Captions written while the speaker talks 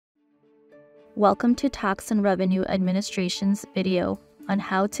Welcome to Tax and Revenue Administration's video on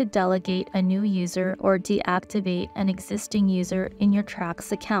how to delegate a new user or deactivate an existing user in your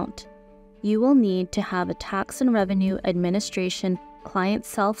TRACS account. You will need to have a Tax and Revenue Administration Client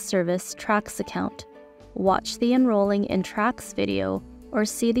Self-Service TRACS account. Watch the Enrolling in TRACS video or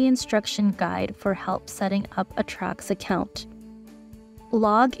see the instruction guide for help setting up a TRACS account.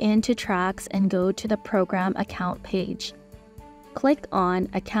 Log into TRACS and go to the Program Account page. Click on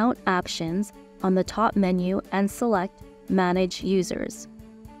Account Actions on the top menu and select Manage Users.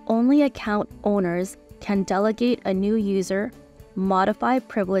 Only account owners can delegate a new user, modify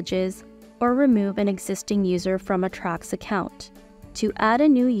privileges, or remove an existing user from a TRACS account. To add a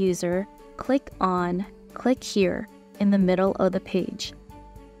new user, click here in the middle of the page.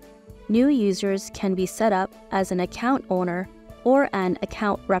 New users can be set up as an account owner or an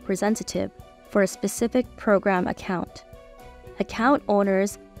account representative for a specific program account. Account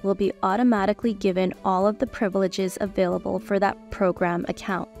owners will be automatically given all of the privileges available for that program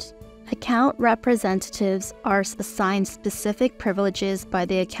account. Account representatives are assigned specific privileges by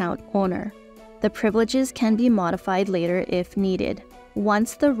the account owner. The privileges can be modified later if needed.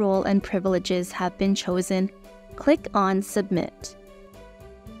 Once the role and privileges have been chosen, click on Submit.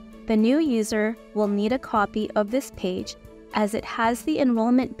 The new user will need a copy of this page as it has the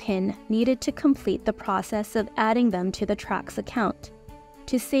enrollment PIN needed to complete the process of adding them to the TRACS account.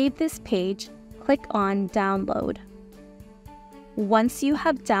 To save this page, click on Download. Once you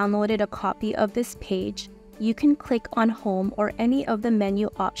have downloaded a copy of this page, you can click on Home or any of the menu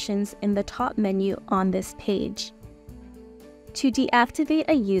options in the top menu on this page. To deactivate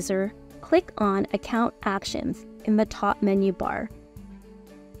a user, click on Account Actions in the top menu bar.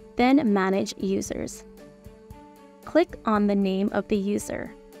 Then Manage Users. Click on the name of the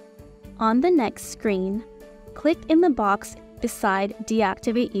user. On the next screen, click in the box beside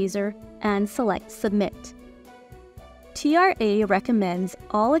Deactivate User and select Submit. TRA recommends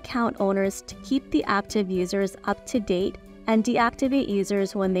all account owners to keep the active users up to date and deactivate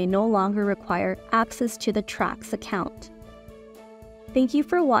users when they no longer require access to the TRACS account. Thank you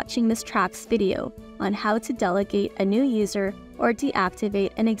for watching this TRACS video on how to delegate a new user or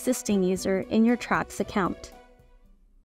deactivate an existing user in your TRACS account.